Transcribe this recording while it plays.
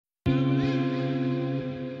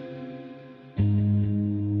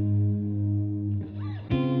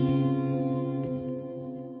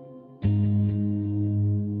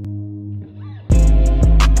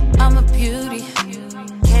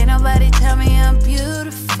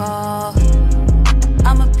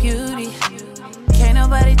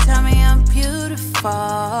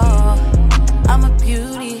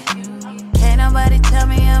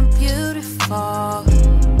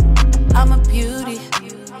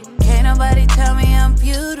nobody tell me I'm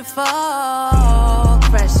beautiful.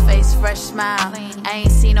 Fresh face, fresh smile. I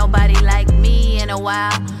ain't seen nobody like me in a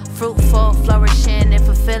while. Fruitful, flourishing and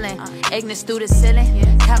fulfilling. Ignorance through the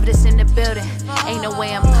ceiling, confidence in the building. Ain't no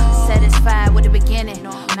way I'm satisfied with the beginning.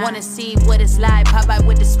 Wanna see what it's like, pop out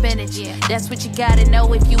with the spinach. That's what you gotta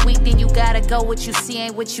know. If you weak, then you gotta go. What you see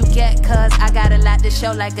ain't what you get, cause I got a lot to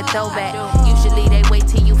show like a throwback. Usually they wait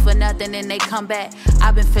till you for nothing and they come back.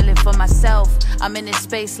 I've been feeling for myself. I'm in this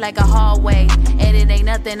space like a hallway, and it ain't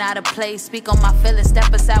nothing out of place. Speak on my feelings,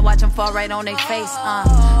 step aside, watch them fall right on their face.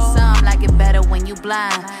 Some like it better when you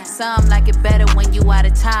blind. Some like it better when you out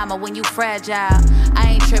of time or when you fragile. I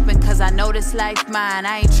ain't tripping cause I know this life mine.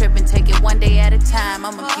 I ain't tripping, take it one day at a time.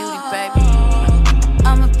 I'm a beauty, baby.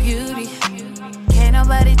 I'm a beauty. Can't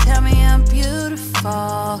nobody tell me I'm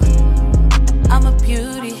beautiful. I'm a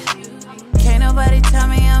beauty. Can't nobody tell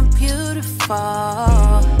me I'm beautiful.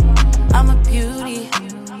 I'm a beauty.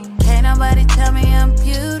 Can't nobody tell me I'm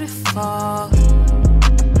beautiful.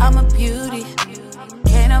 I'm a beauty.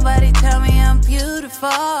 Can't nobody tell me I'm beautiful.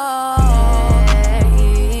 There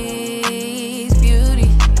is beauty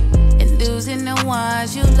in losing the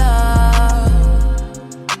ones you love.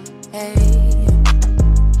 Hey.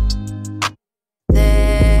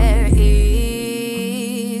 There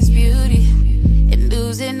is beauty in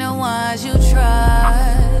losing the ones you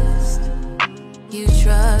trust. You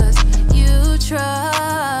trust, you trust.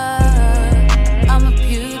 I'm a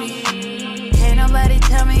beauty. Can't nobody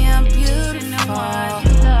tell me I'm beautiful.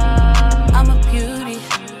 I'm a beauty.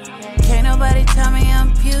 Can't nobody tell me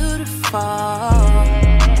I'm beautiful.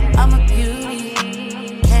 I'm a beauty.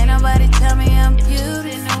 Can't nobody tell me I'm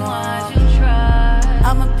beautiful.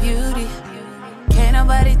 I'm a beauty. Can't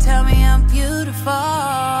nobody tell me I'm beautiful.